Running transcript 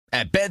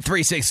At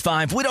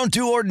Bet365, we don't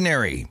do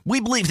ordinary. We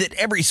believe that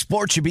every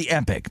sport should be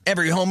epic.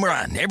 Every home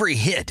run, every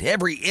hit,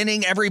 every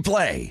inning, every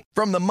play.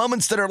 From the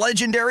moments that are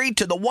legendary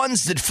to the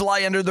ones that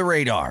fly under the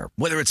radar.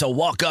 Whether it's a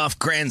walk-off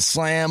grand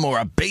slam or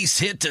a base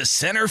hit to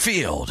center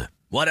field.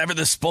 Whatever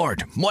the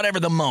sport, whatever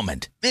the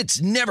moment.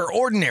 It's never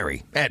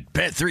ordinary at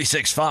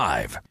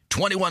Bet365.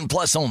 21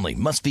 plus only.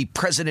 Must be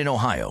present in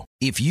Ohio.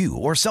 If you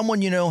or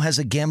someone you know has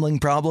a gambling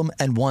problem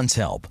and wants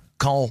help,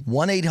 call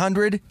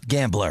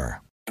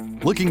 1-800-GAMBLER.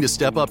 Looking to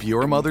step up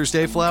your Mother's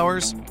Day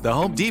flowers? The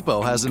Home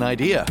Depot has an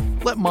idea.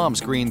 Let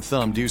Mom's green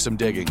thumb do some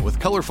digging with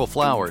colorful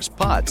flowers,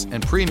 pots,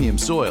 and premium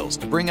soils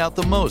to bring out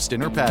the most in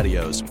her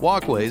patios,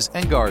 walkways,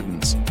 and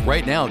gardens.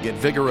 Right now, get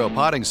Vigoro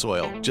potting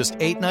soil, just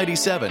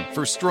 $8.97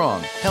 for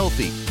strong,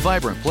 healthy,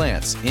 vibrant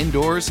plants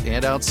indoors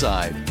and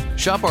outside.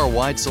 Shop our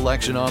wide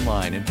selection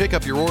online and pick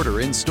up your order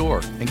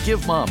in-store and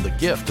give Mom the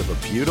gift of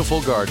a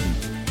beautiful garden.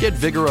 Get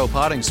Vigoro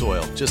potting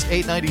soil, just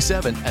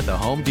 $8.97 at the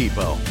Home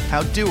Depot.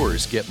 How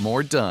doers get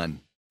more done.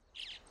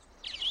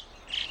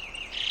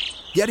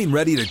 Getting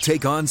ready to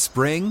take on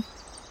spring?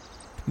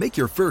 Make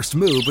your first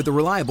move with the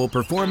reliable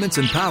performance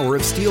and power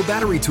of Steel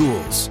battery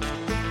tools.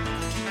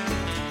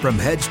 From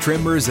hedge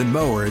trimmers and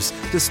mowers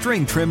to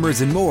string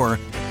trimmers and more,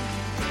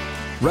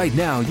 right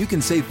now you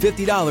can save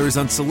 $50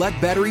 on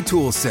select battery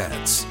tool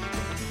sets.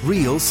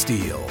 Real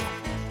Steel.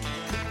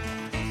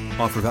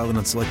 Offer valid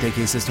on select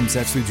AK system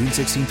sets through June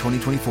 16,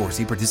 2024.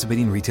 See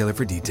participating retailer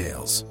for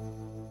details.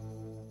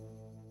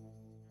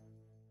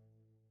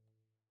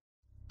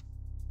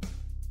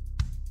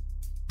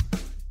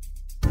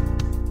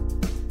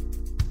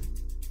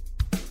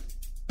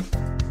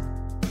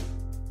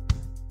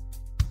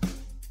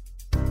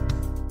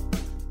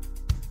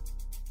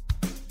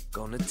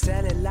 Gonna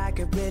tell it like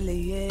it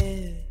really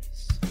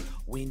is.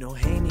 We know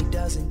Haney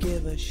doesn't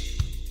give a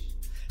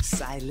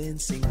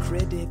Silencing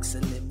critics,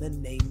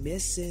 eliminate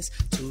misses.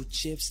 2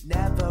 chips,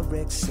 never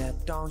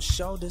accept on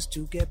shoulders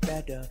to get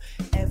better.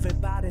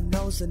 Everybody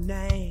knows the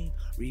name,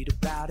 read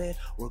about it.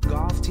 We're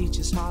Golf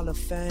Teachers Hall of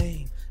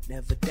Fame,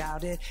 never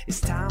doubt it.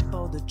 It's time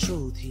for the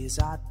truth, here's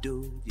our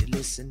dude. You're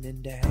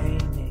listening to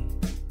Haney.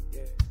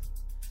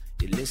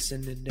 You're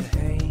listening to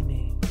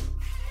Haney.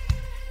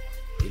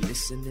 You're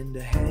listening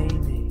to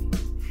Haney.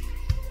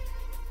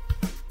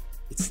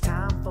 It's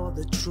time for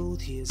the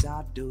truth, here's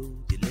our dude.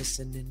 You're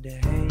listening to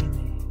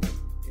Haney.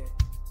 Yeah.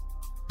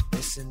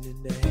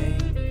 Listening to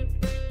Haney.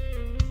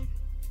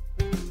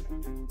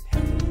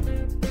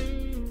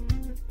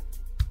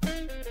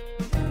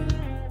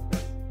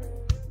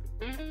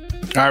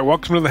 All right,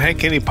 welcome to the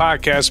Hank Haney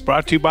Podcast,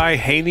 brought to you by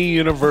Haney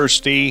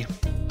University.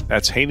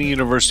 That's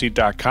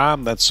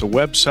haneyuniversity.com. That's the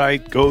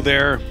website. Go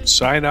there,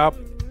 sign up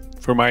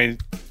for my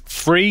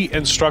free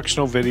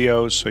instructional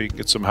videos so you can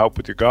get some help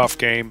with your golf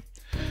game.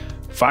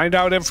 Find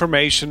out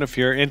information if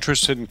you're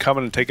interested in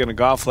coming and taking a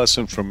golf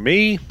lesson from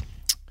me.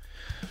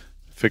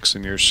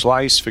 Fixing your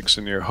slice,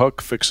 fixing your hook,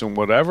 fixing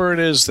whatever it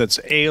is that's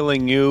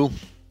ailing you.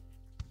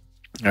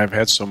 I've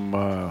had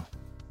some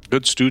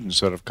good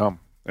students that have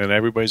come, and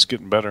everybody's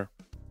getting better.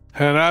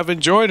 And I've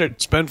enjoyed it.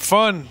 It's been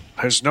fun.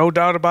 There's no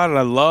doubt about it.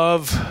 I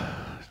love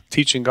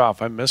teaching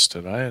golf. I missed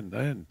it. I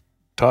hadn't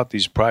taught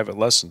these private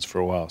lessons for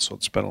a while, so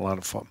it's been a lot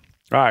of fun.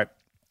 All right.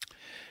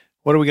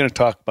 What are we going to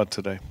talk about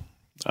today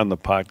on the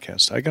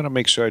podcast? I got to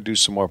make sure I do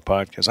some more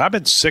podcasts. I've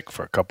been sick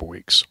for a couple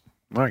weeks.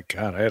 My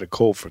God, I had a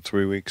cold for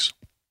 3 weeks.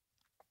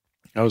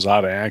 I was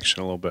out of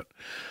action a little bit.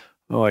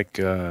 Like,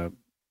 I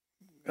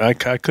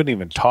couldn't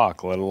even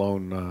talk, let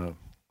alone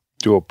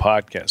do a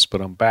podcast,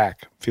 but I'm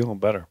back. Feeling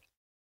better.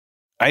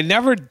 I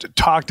never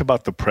talked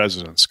about the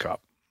President's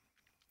Cup.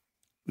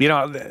 You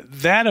know,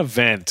 that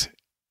event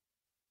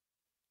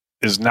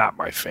is not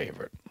my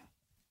favorite.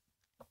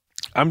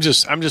 I'm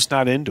just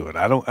not into it.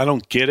 I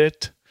don't get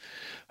it.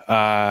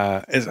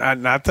 Not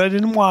that I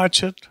didn't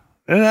watch it.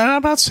 And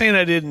I'm not saying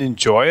I didn't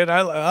enjoy it.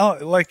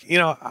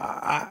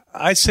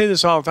 I say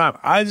this all the time.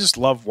 I just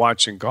love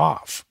watching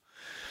golf.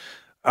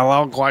 I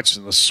like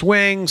watching the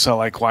swings. I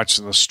like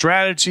watching the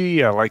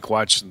strategy. I like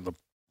watching the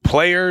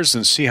players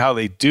and see how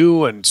they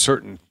do in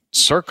certain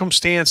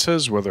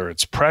circumstances, whether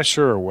it's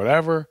pressure or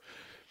whatever.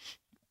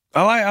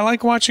 I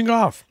like watching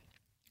golf.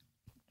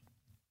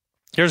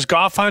 There's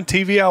golf on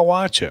TV, I'll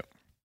watch it.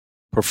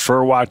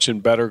 Prefer watching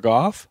better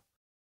golf.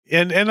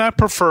 And I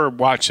prefer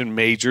watching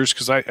majors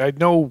because I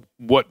know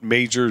what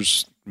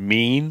majors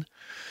mean.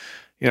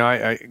 You know,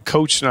 I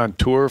coached on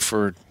tour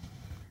for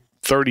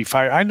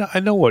 35. I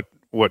know what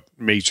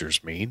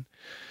majors mean,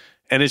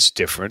 and it's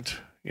different.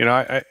 You know,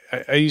 I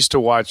used to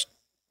watch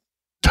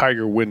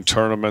Tiger win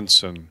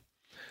tournaments, and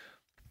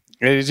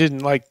it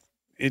didn't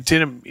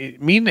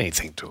mean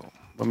anything to him.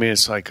 I mean,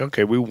 it's like,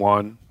 okay, we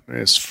won.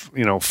 It's,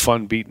 you know,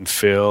 fun beating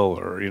Phil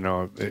or, you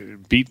know,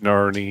 beating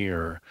Ernie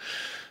or,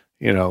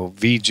 you know,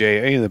 VJ,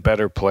 any of the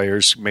better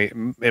players, it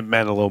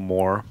meant a little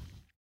more.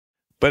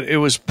 But it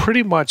was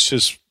pretty much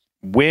just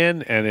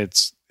win and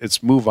it's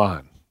move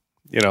on.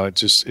 You know, it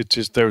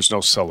just there was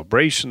no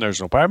celebration. There's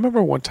no. But I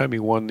remember one time he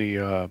won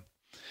the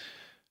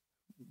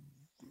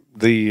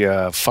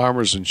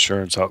Farmers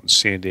Insurance out in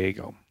San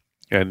Diego,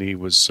 and he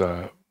was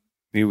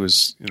He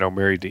was,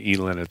 married to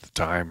Elin at the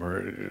time,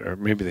 or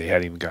maybe they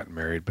hadn't even gotten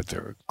married, but they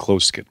were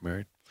close to getting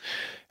married.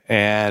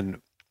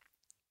 And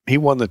he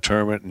won the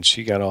tournament, and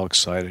she got all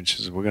excited.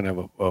 She said, "We're going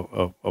to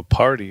have a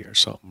party or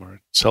something, or a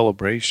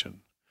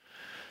celebration."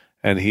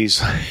 And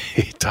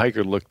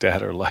Tiger looked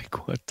at her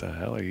like, "What the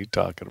hell are you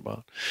talking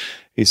about?"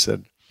 He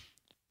said,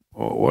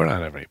 "Well, we're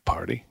not having a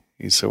party."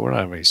 He said, "We're not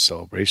having a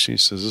celebration." He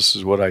says, "This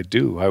is what I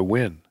do. I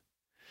win."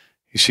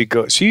 She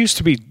used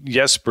to be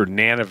Jesper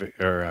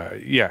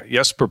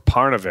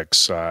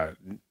Parnovik's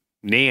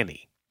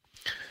nanny.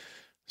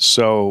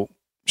 So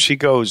she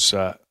goes,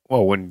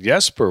 "Well, when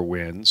Jesper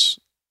wins,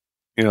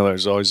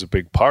 there's always a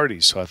big party.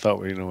 So I thought,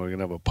 we're going to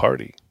have a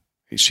party."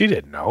 She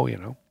didn't know,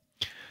 He's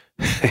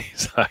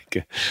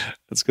like,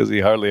 "That's because he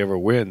hardly ever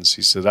wins."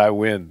 He said, "I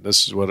win.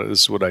 This is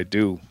what I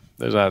do.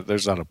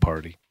 There's not a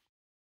party."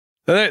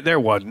 There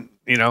wasn't,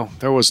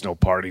 there was no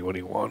party when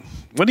he won.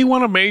 When he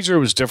won a major, it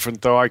was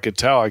different, though. I could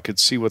tell. I could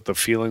see what the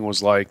feeling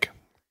was like.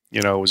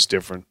 It was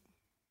different.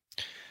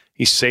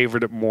 He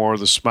savored it more.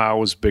 The smile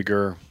was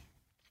bigger.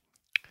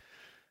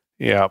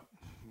 Yeah,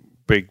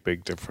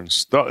 big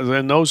difference.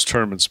 And those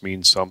tournaments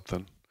mean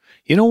something.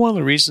 One of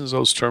the reasons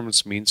those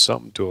tournaments mean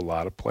something to a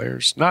lot of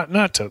players,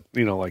 not to,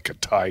 like a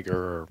Tiger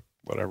or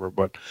whatever,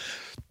 but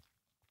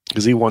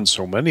because he won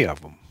so many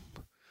of them.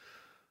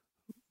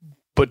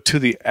 But to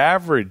the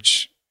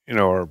average,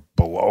 or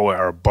below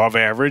or above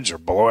average or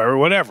below or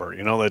whatever,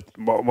 that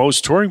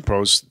most touring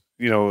pros,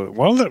 I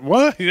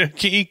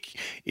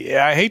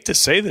hate to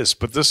say this,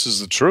 but this is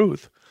the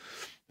truth.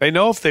 They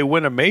know if they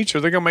win a major,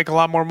 they're going to make a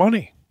lot more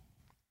money.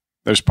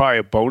 There's probably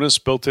a bonus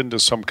built into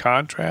some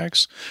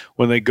contracts.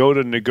 When they go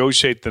to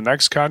negotiate the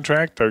next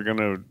contract, they're going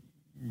to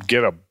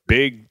get a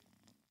big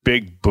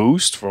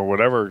boost for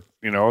whatever.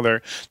 They know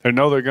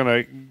they're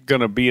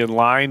gonna be in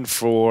line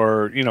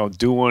for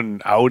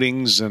doing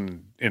outings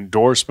and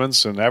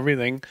endorsements and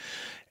everything,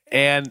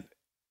 and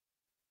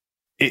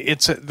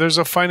there's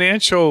a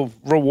financial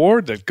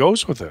reward that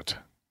goes with it.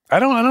 I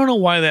don't know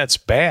why that's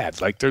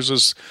bad. Like there's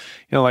this,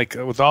 like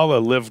with all the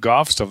live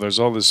golf stuff, there's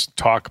all this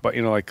talk about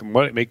like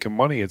making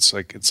money. It's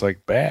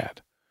like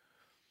bad.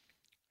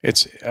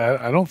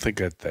 I don't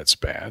think that's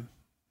bad.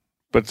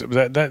 But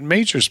that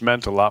major's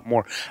meant a lot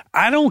more.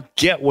 I don't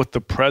get what the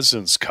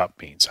President's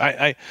Cup means.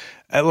 I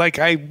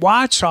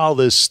watch all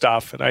this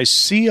stuff and I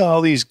see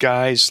all these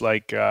guys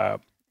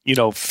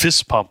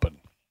fist pumping,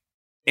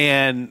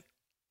 and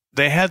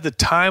they had the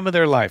time of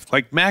their life.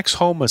 Like Max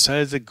Homa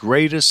said, the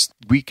greatest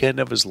weekend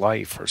of his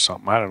life or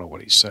something. I don't know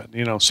what he said.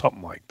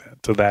 Something like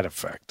that, to that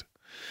effect.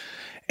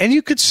 And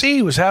you could see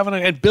he was having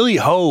and Billy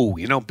Ho,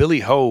 Billy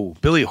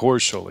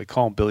Horschel, they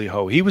call him Billy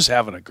Ho. He was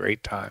having a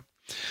great time.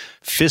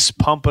 Fist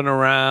pumping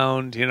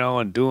around,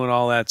 and doing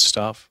all that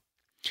stuff.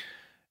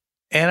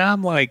 And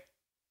I'm like,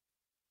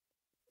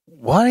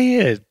 what are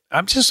you?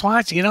 I'm just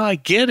watching, I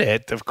get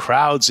it. The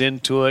crowd's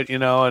into it,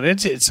 and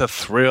it's a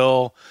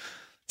thrill.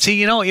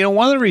 See,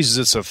 one of the reasons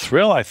it's a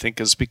thrill, I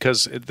think, is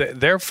because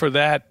they're for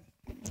that,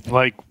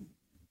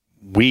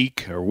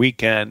 week or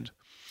weekend.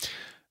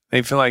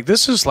 They feel like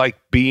this is like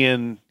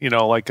being,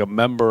 like a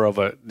member of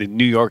the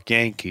New York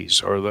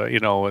Yankees or the,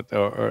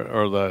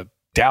 or the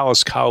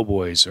Dallas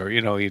Cowboys, or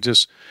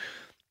it's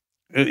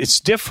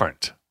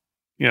different.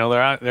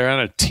 They're on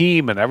a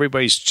team and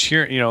everybody's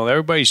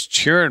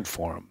cheering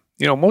for them.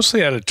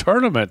 Mostly at a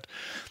tournament,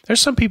 there's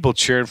some people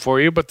cheering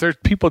for you, but there's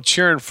people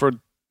cheering for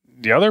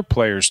the other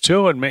players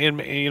too. And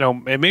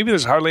maybe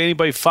there's hardly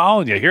anybody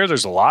following you. Here,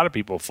 there's a lot of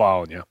people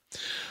following you.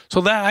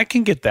 So that I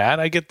can get that.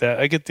 I get that.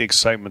 I get the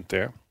excitement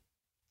there.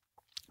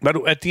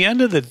 But at the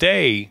end of the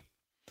day,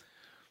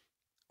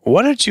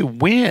 what did you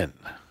win?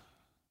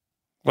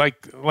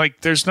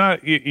 Like there's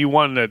not, you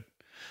won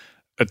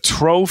a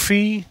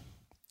trophy.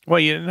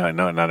 Well,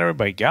 not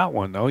everybody got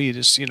one though. You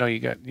just,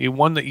 you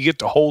won that. You get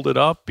to hold it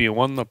up. You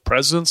won the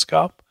President's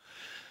Cup.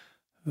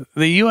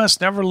 The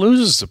U.S. never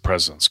loses the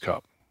President's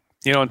Cup.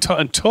 Until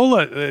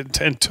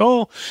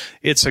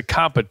it's a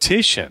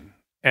competition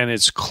and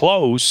it's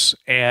close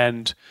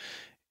and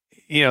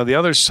the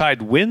other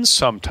side wins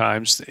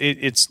sometimes,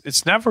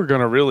 it's never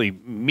going to really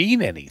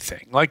mean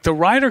anything. Like the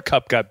Ryder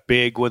Cup got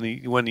big when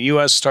the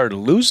U.S. started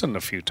losing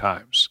a few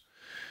times.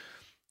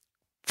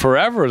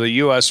 Forever, the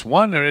U.S.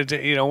 won, and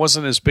it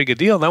wasn't as big a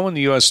deal. Then when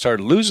the U.S.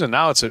 started losing,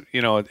 now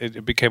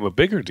it became a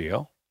bigger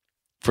deal,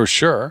 for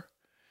sure.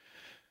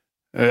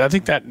 I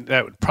think that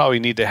would probably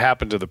need to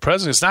happen to the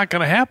president. It's not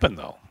going to happen,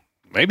 though.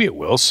 Maybe it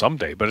will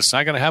someday, but it's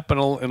not going to happen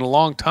in a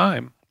long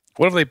time.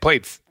 What have they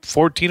played?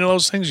 14 of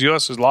those things?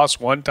 U.S. has lost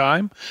one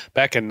time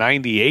back in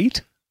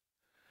 98?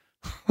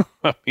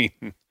 I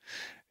mean,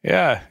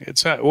 yeah.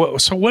 So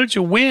what did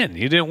you win?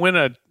 You didn't win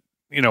a,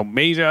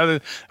 major.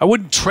 I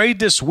wouldn't trade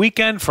this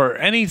weekend for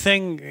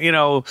anything.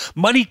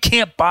 Money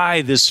can't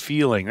buy this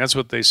feeling. That's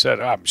what they said.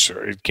 I'm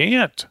sure it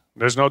can't.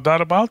 There's no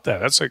doubt about that.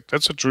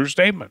 That's a true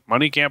statement.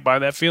 Money can't buy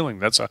that feeling.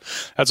 That's a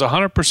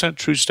 100%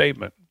 true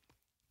statement.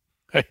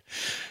 Hey,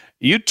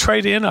 you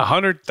trade in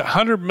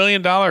 $100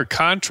 million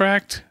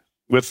contract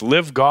with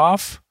Live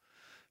Golf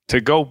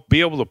to go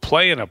be able to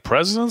play in a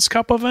President's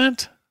Cup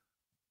event?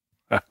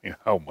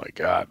 Oh, my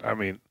God. I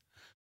mean,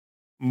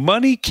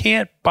 money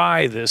can't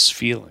buy this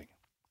feeling.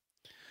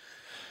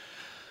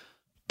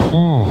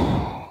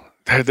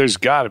 There's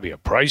got to be a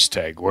price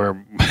tag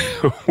where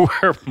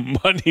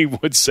money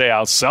would say,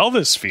 I'll sell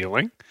this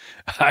feeling.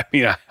 I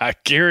mean, I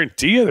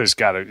guarantee you there's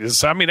got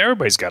to. I mean,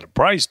 everybody's got a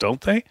price,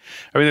 don't they?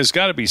 I mean, there's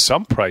got to be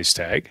some price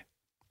tag.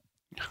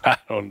 I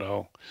don't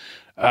know.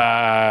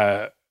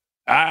 I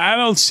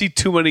don't see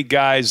too many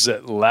guys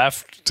that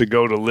left to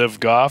go to Live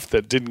Golf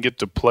that didn't get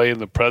to play in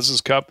the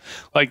President's Cup.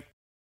 Like,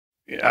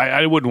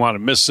 I wouldn't want to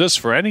miss this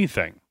for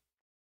anything.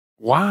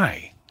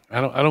 Why? I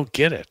don't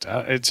get it.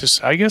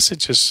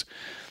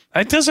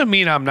 That doesn't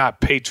mean I'm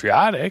not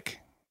patriotic.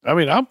 I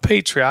mean, I'm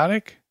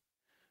patriotic.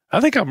 I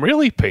think I'm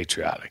really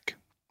patriotic.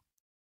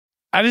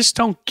 I just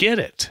don't get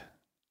it.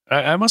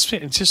 I must be.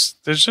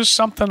 There's just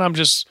something I'm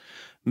just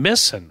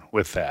missing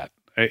with that.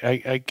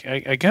 I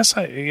guess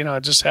I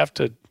just have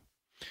to.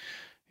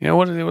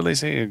 What do they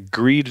say?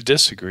 Agree to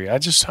disagree. I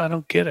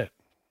don't get it.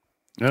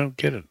 I don't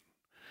get it.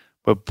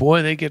 But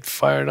boy, they get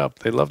fired up.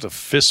 They love to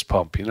fist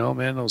pump,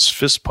 man, those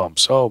fist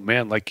pumps. Oh,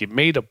 man, like you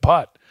made a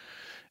putt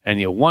and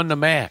you won the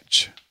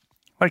match.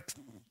 Like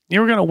you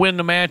were going to win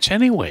the match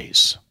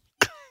anyways.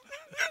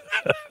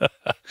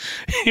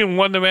 You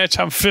won the match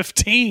on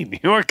 15.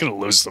 You weren't going to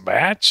lose the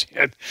match.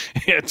 You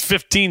had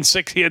 15,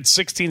 16, you had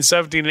 16,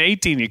 17, and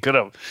 18. You could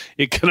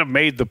have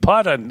made the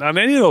putt on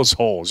any of those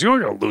holes. You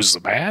weren't going to lose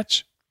the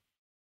match.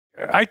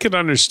 I can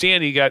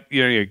understand you got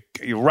your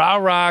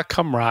rah-rah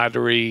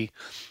camaraderie.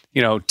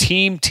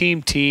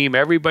 Team,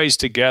 everybody's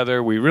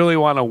together. We really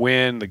want to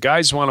win. The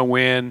guys want to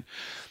win.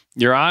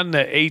 You're on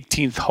the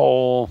 18th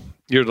hole.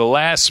 You're the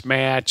last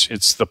match.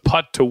 It's the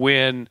putt to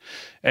win,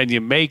 and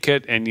you make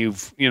it, and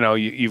you've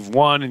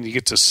won, and you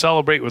get to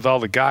celebrate with all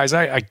the guys.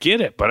 I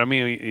get it, but I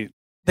mean,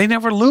 they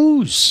never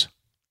lose.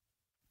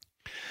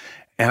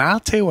 And I'll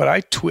tell you what,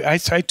 I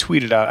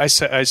tweeted out.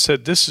 I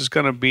said this is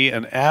going to be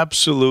an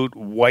absolute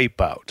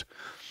wipeout.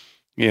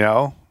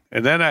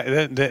 And then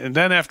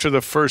after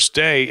the first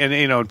day,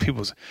 and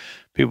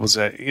people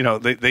say,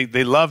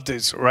 they loved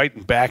it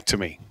writing back to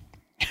me.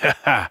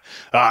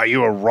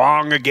 You were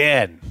wrong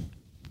again.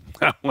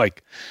 I'm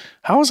like,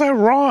 how was I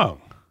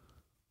wrong?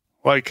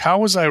 Like, how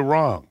was I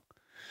wrong?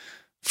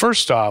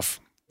 First off,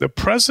 the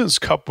President's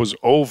Cup was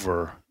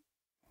over.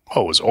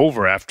 Oh, it was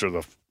over after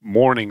the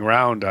morning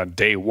round on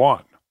day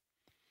one.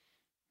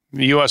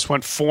 The U.S.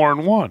 went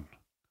 4-1. It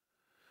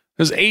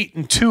was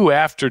 8-2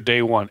 after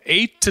day one.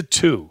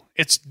 8-2.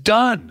 It's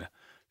done.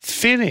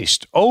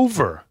 Finished.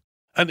 Over.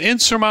 An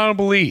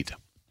insurmountable lead.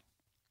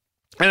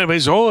 And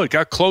everybody's, it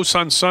got close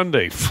on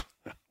Sunday.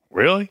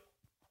 Really?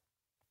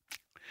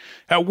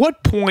 At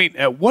what point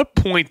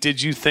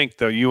did you think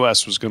the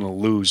U.S. was going to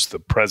lose the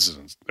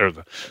President's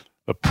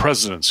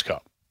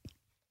Cup?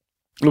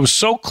 It was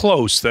so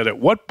close that at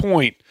what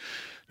point,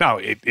 now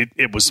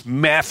it was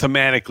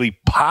mathematically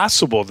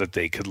possible that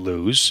they could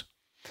lose,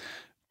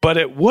 but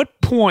at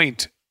what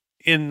point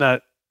in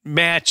the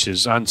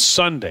matches on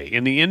Sunday,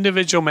 in the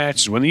individual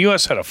matches, when the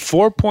U.S. had a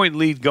 4-point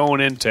lead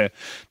going into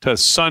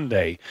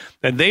Sunday,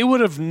 and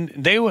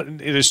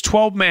there's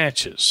 12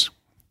 matches.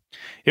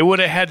 It would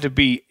have had to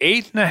be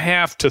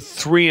 8.5 to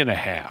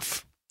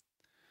 3.5.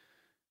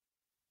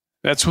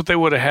 That's what they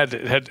would have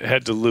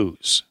had to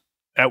lose.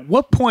 At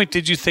what point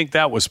did you think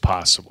that was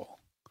possible?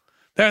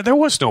 There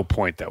was no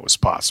point that was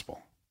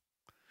possible.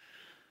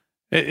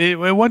 It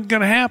wasn't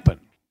going to happen.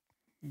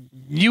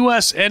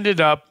 U.S. ended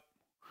up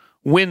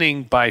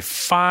winning by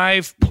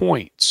 5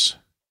 points.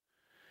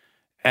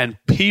 And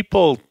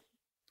people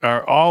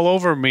are all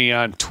over me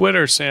on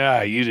Twitter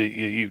saying,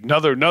 you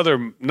another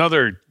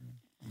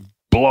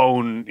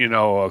blown,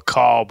 a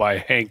call by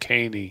Hank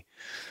Haney,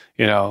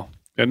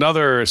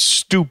 another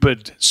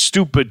stupid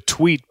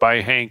tweet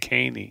by Hank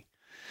Haney.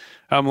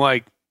 I'm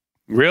like,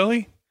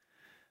 really?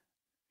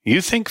 You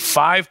think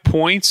 5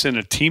 points in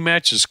a team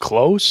match is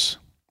close?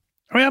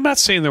 I mean, I'm not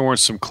saying there weren't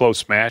some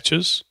close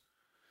matches.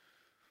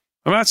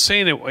 I'm not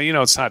saying that,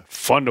 it's not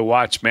fun to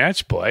watch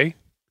match play.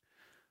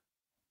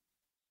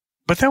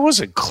 But that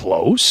wasn't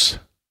close.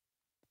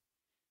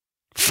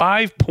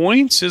 5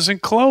 points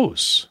isn't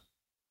close.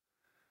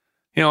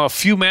 A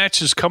few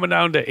matches coming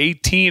down to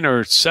 18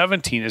 or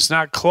 17 is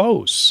not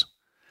close.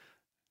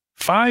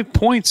 5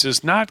 points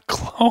is not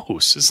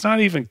close. It's not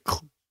even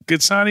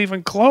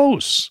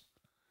close.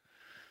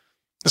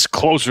 It's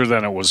closer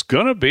than it was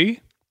going to be.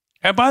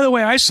 And by the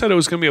way, I said it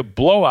was going to be a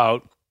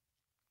blowout.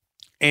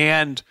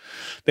 And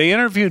they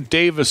interviewed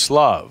Davis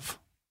Love.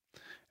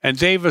 And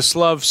Davis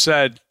Love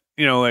said,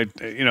 they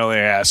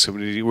asked him,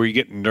 were you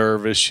getting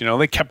nervous?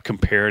 They kept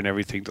comparing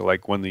everything to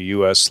like when the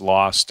U.S.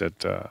 lost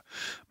at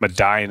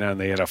Medina,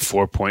 and they had a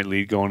 4-point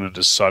lead going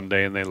into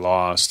Sunday, and they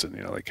lost, and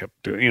they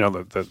kept doing, and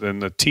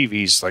the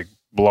TV's like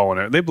blowing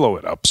it. They blow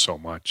it up so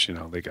much,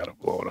 they got to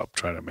blow it up,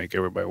 trying to make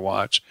everybody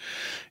watch.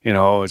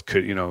 It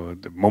could,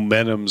 the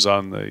momentum's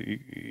on the,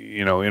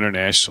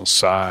 international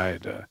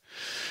side.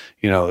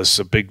 This is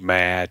a big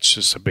match.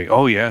 It's a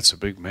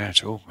big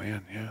match. Oh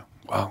man, yeah,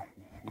 wow.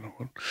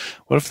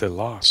 What if they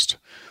lost?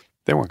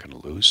 They weren't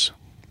going to lose.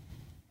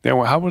 Then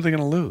how were they going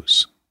to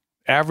lose?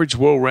 Average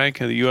world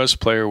ranking of the U.S.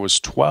 player was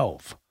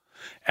 12.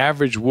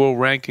 Average world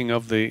ranking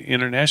of the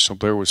international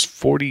player was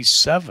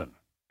 47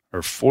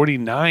 or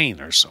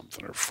 49 or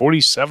something, or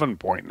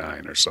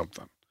 47.9 or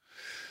something.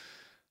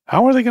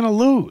 How are they going to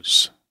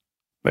lose?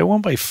 They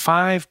won by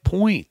 5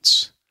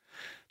 points.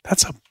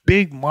 That's a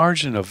big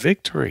margin of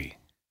victory.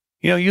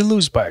 You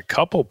lose by a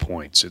couple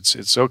points.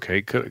 It's okay.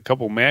 A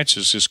couple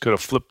matches just could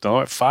have flipped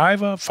on it.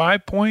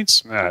 5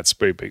 points? Nah, that's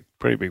pretty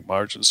big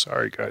margin.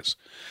 Sorry, guys.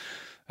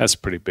 That's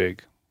pretty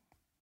big.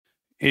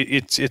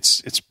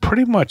 It's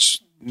pretty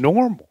much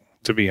normal,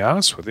 to be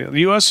honest with you.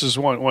 The U.S. has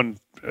won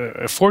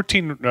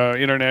 14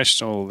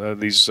 international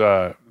these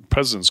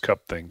President's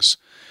Cup things.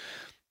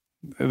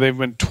 They've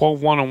been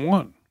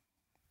 12-1-1.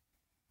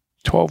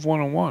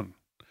 12-1-1.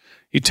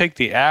 You take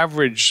the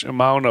average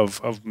amount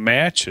of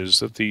matches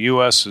that the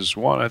U.S. has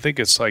won. I think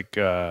it's like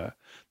the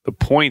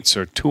points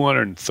are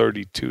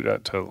 232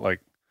 to like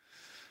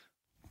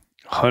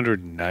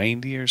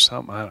 190 or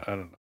something. I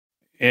don't know.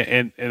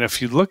 And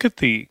if you look at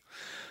the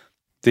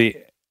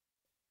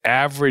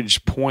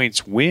average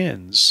points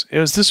wins,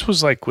 this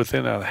was like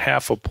within a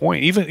half a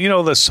point. Even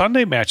the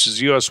Sunday matches,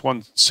 the U.S.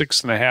 won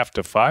 6.5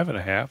 to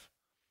 5.5.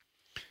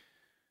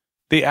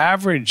 The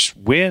average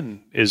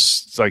win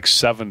is like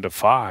 7 to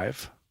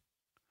 5.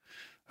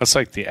 That's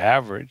like the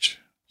average.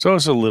 So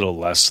it's a little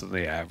less than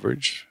the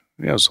average.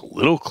 It was a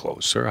little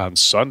closer on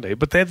Sunday,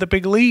 but they had the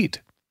big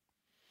lead.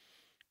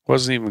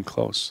 Wasn't even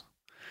close.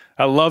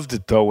 I loved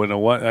it though when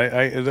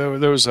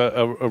there was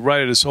a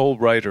writer, this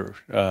old writer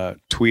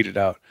tweeted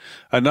out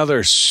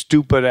another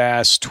stupid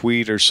ass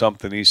tweet or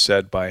something he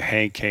said by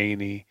Hank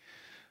Haney,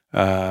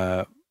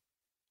 and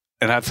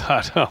I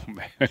thought, oh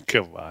man,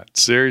 come on,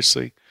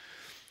 seriously.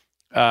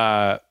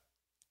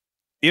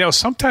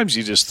 Sometimes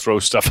you just throw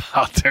stuff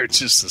out there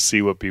just to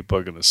see what people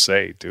are going to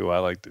say, too. I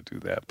like to do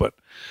that. But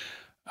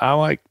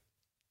I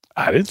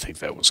didn't think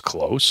that was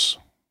close.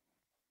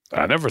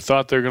 I never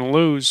thought they were going to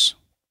lose.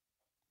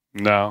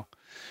 No.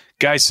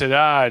 Guy said,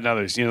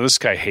 this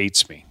guy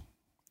hates me.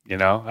 I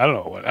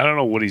don't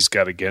know what he's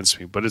got against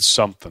me, but it's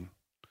something.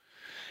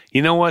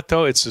 You know what,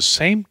 though? It's the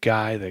same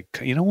guy that,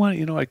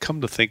 I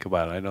come to think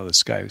about it. I know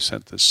this guy who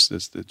sent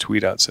the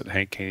tweet out said,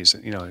 Hank Haney, this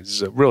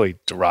is a really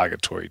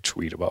derogatory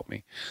tweet about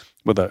me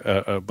with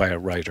by a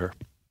writer.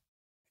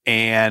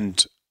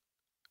 And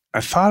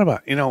I thought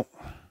about,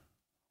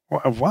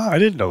 wow, I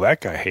didn't know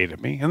that guy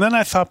hated me. And then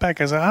I thought back,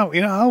 I said,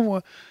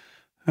 I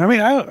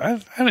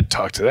haven't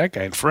talked to that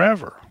guy in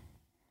forever.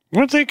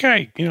 What that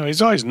guy,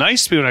 he's always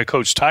nice to me when I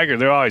coach Tiger.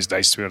 They're always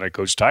nice to me when I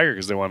coach Tiger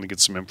because they want to get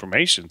some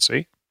information,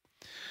 see?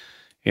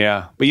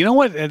 Yeah, but you know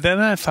what? And then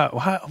I thought,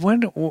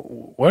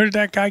 where did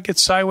that guy get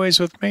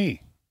sideways with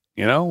me?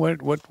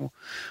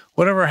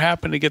 Whatever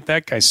happened to get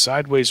that guy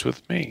sideways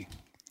with me?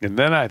 And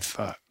then I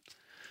thought,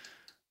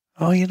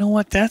 oh, you know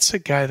what? That's a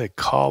guy that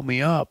called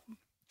me up,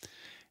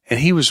 and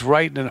he was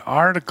writing an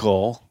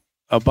article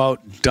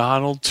about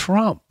Donald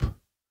Trump.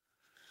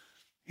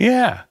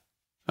 Yeah,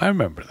 I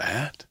remember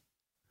that.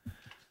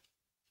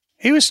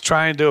 He was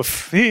trying to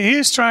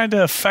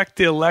affect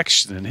the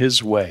election in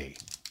his way.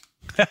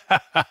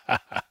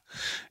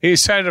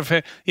 He's trying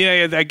to,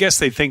 I guess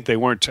they think they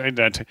weren't trying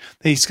to.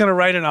 He's going to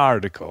write an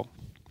article.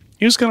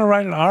 He was going to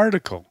write an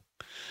article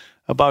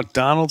about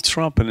Donald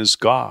Trump and his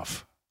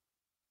golf.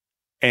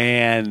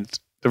 And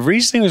the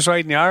reason he was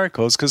writing the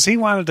article is because he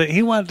wanted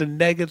to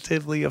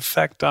negatively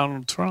affect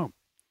Donald Trump.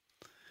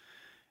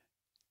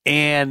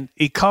 And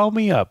he called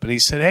me up and he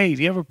said, "Hey,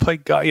 do you ever play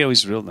golf?"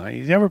 He's real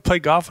nice. "You ever play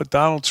golf with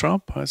Donald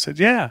Trump?" I said,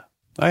 "Yeah,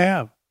 I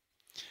have."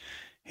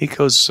 He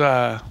goes,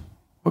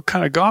 "What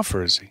kind of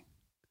golfer is he?"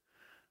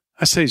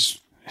 I say, he's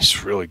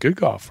a really good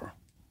golfer.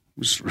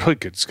 He's really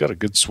good. He's got a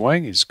good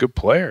swing. He's a good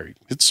player. He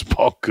hits the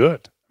ball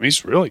good.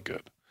 He's really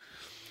good.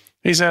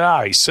 He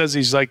said, he says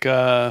he's like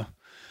a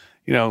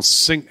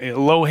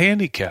low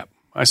handicap.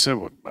 I said,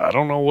 well, I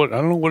don't know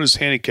what his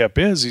handicap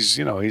is. He's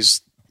how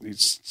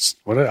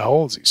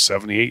old is he?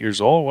 78 years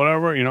old,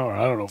 whatever. I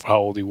don't know how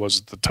old he was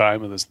at the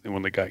time of this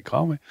when the guy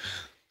called me.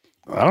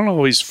 I don't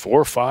know. He's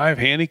 4 or 5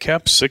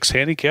 handicap, 6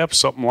 handicap,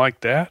 something like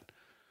that.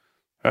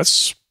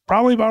 That's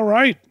probably about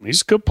right.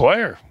 He's a good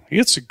player. He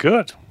hits it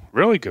good,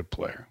 really good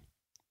player.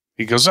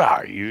 He goes,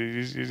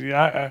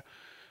 I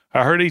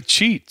heard he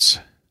cheats.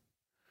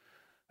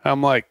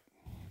 I'm like,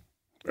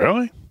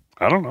 really?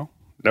 I don't know.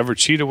 Never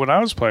cheated when I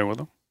was playing with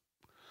him.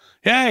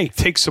 Yeah, he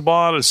takes the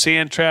ball out of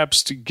sand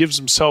traps, gives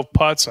himself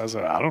putts. I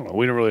said, I don't know.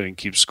 We really didn't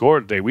keep score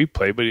the day we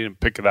played, but he didn't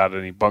pick it out of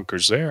any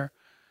bunkers there.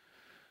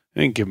 He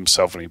didn't give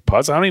himself any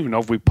putts. I don't even know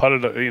if we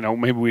putted,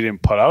 maybe we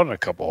didn't put out in a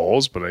couple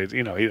holes, but I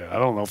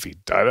don't know if he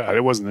died. I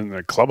wasn't in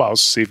the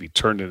clubhouse to see if he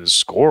turned in his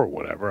score or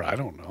whatever. I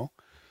don't know.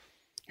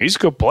 He's a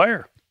good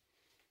player.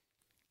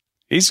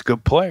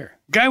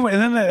 Guy, and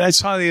then I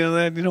saw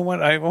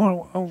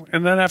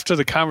and then after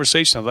the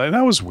conversation, I thought,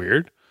 that was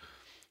weird.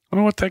 I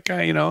wonder what that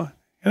guy, And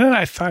then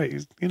I thought,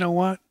 you know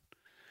what?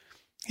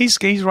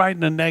 He's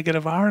writing a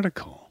negative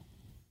article.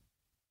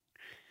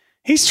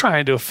 He's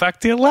trying to affect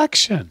the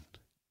election.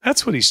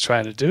 That's what he's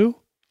trying to do.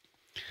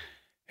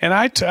 And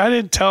I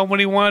didn't tell him what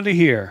he wanted to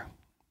hear.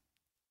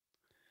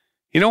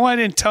 You know why I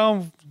didn't tell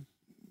him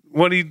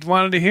what he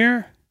wanted to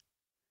hear?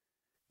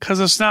 Because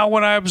it's not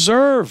what I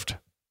observed.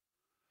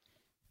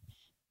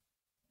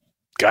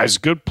 Guy's a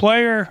good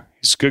player.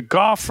 He's a good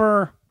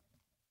golfer.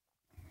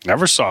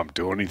 Never saw him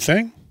do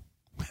anything.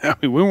 I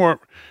mean, we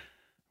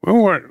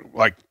weren't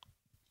like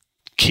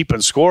keeping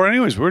score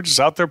anyways. We were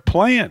just out there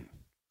playing.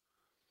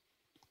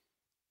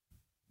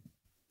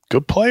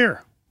 Good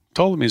player.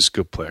 Told him he's a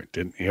good player,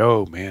 didn't he?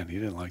 Oh, man, he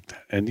didn't like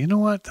that. And you know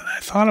what? I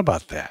thought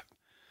about that.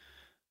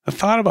 I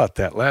thought about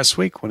that last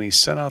week when he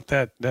sent out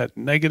that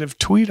negative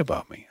tweet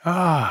about me.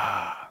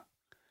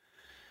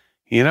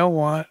 You know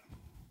what?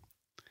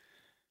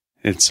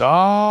 It's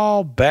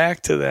all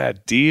back to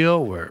that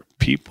deal where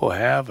people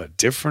have a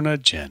different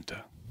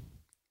agenda.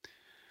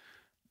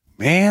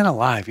 Man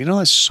alive. You know,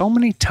 there's so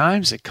many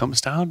times it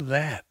comes down to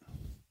that.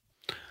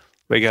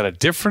 They got a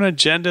different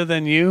agenda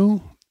than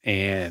you,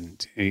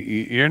 and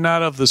you're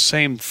not of the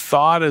same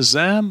thought as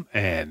them,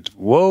 and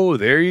whoa,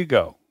 there you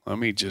go. Let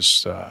me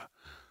just,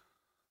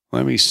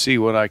 let me see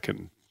what I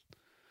can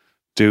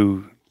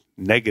do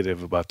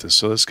negative about this.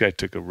 So this guy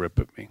took a rip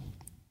at me.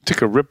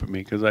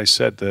 Because I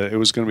said that it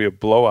was going to be a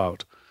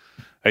blowout.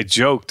 I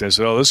joked. I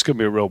said, this is going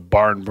to be a real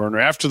barn burner.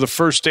 After the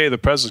first day of the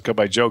President's Cup,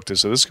 I joked. I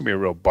said, this is going to be a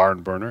real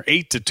barn burner.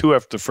 8-2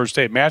 after the first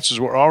day.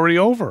 Matches were already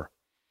over.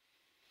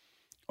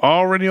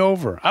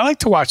 I like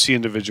to watch the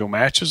individual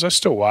matches. I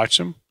still watch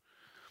them.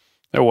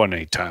 There wasn't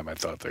any time I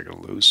thought they were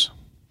going to lose.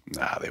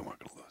 Nah, they weren't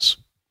going to lose.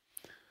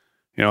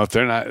 You know, if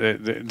they're not,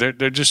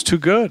 they're just too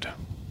good,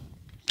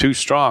 too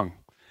strong.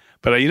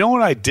 But you know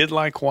what I did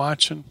like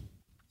watching?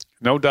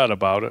 No doubt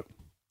about it.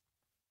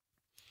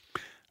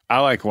 I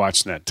like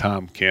watching that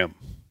Tom Kim.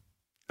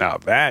 Now,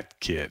 that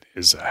kid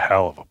is a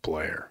hell of a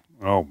player.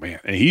 Oh, man.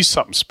 And he's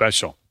something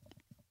special.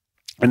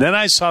 And then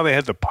I saw they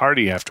had the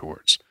party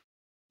afterwards.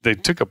 They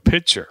took a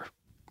picture.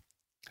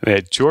 They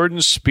had Jordan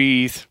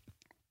Spieth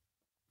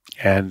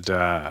and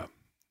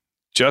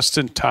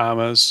Justin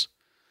Thomas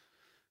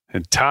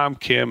and Tom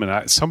Kim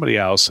and somebody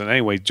else. And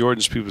anyway,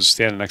 Jordan Spieth was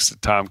standing next to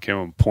Tom Kim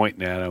and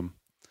pointing at him.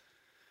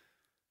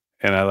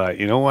 And I thought,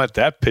 you know what?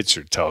 That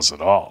picture tells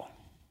it all.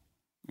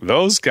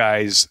 Those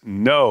guys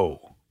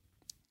know.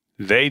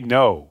 They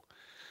know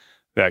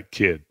that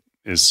kid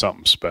is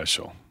something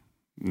special.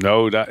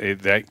 No,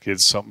 that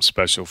kid's something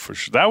special for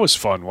sure. That was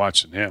fun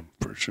watching him,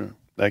 for sure.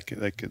 That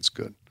kid's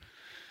good.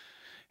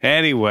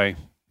 Anyway,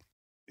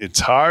 it's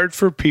hard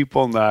for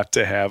people not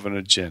to have an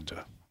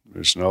agenda.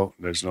 There's no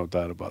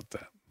doubt about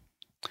that.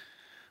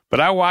 But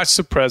I watched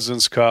the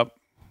President's Cup.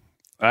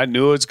 I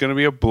knew it was going to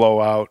be a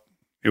blowout.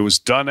 It was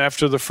done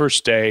after the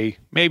first day.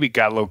 Maybe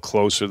got a little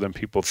closer than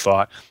people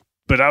thought.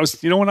 But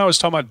when I was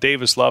talking about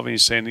Davis Love and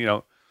he's saying, they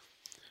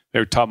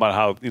were talking about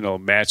how,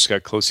 match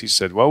got close. He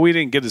said, well, we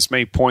didn't get as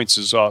many points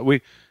as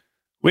we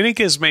didn't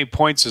get as many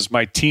points as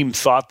my team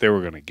thought they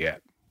were going to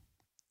get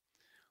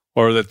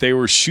or that they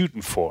were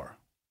shooting for.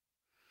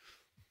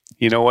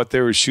 You know what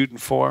they were shooting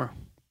for?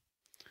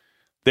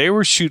 They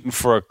were shooting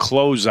for a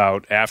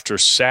closeout after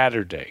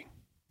Saturday.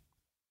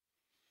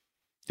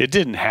 It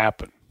didn't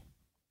happen.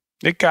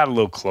 It got a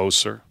little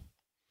closer,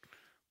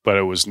 but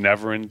it was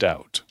never in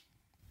doubt.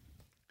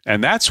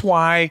 And that's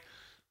why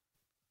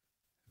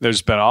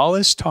there's been all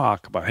this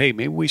talk about, hey,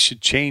 maybe we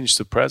should change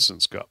the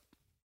President's Cup.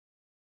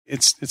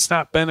 It's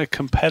not been a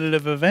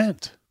competitive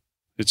event.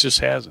 It just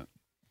hasn't.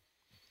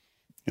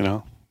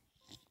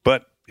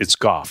 But it's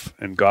golf,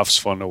 and golf's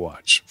fun to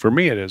watch. For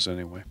me, it is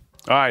anyway.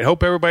 All right,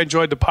 hope everybody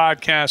enjoyed the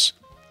podcast.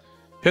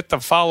 Hit the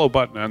follow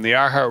button on the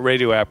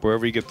iHeartRadio app,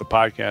 wherever you get the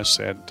podcasts,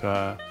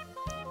 and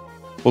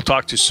we'll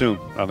talk to you soon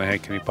on the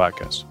Hank Kenny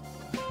Podcast.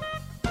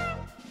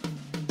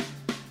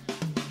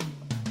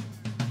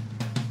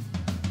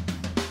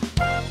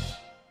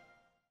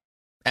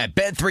 At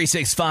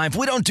Bet365,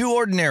 we don't do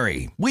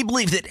ordinary. We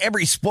believe that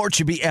every sport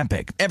should be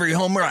epic. Every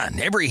home run,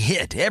 every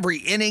hit, every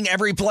inning,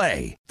 every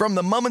play. From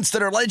the moments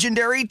that are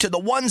legendary to the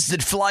ones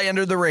that fly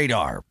under the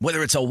radar.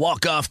 Whether it's a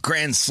walk-off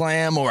grand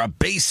slam or a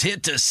base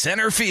hit to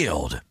center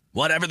field.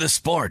 Whatever the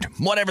sport,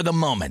 whatever the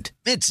moment.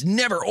 It's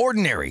never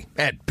ordinary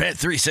at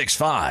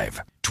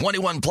Bet365.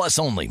 21 plus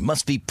only.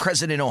 Must be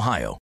present in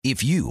Ohio.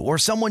 If you or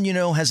someone you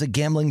know has a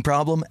gambling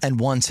problem and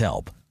wants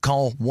help,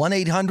 call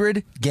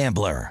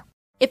 1-800-GAMBLER.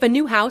 If a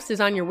new house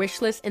is on your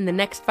wish list in the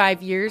next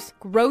 5 years,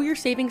 grow your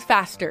savings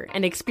faster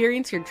and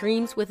experience your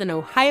dreams with an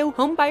Ohio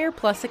Homebuyer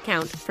Plus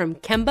account from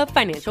Kemba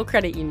Financial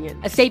Credit Union.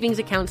 A savings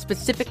account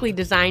specifically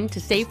designed to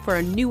save for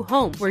a new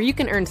home where you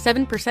can earn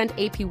 7%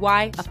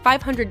 APY,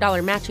 a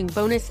 $500 matching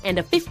bonus, and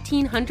a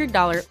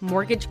 $1,500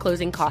 mortgage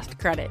closing cost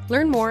credit.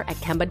 Learn more at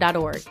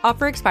Kemba.org.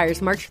 Offer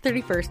expires March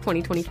 31st,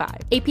 2025.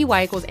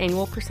 APY equals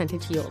annual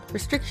percentage yield.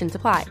 Restrictions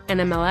apply.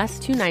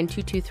 NMLS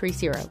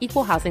 292230.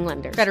 Equal housing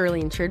lender.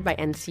 Federally insured by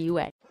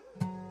NCUA.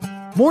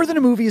 More Than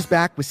a Movie is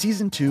back with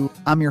Season 2.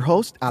 I'm your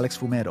host, Alex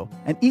Fumero,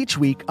 and each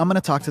week I'm going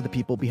to talk to the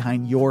people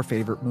behind your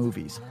favorite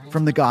movies.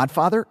 From The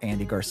Godfather,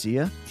 Andy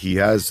Garcia. He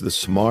has the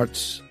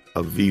smarts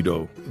of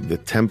Vito, the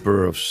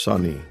temper of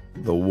Sonny,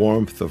 the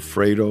warmth of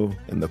Fredo,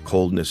 and the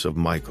coldness of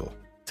Michael.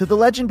 to the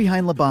legend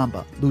behind La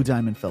Bamba, Lou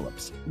Diamond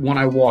Phillips. When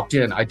I walked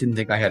in, I didn't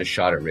think I had a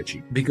shot at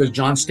Richie because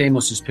John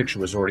Stamos' picture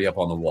was already up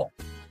on the wall.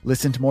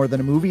 Listen to More Than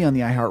a Movie on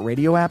the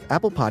iHeartRadio app,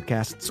 Apple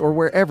Podcasts, or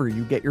wherever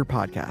you get your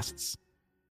podcasts.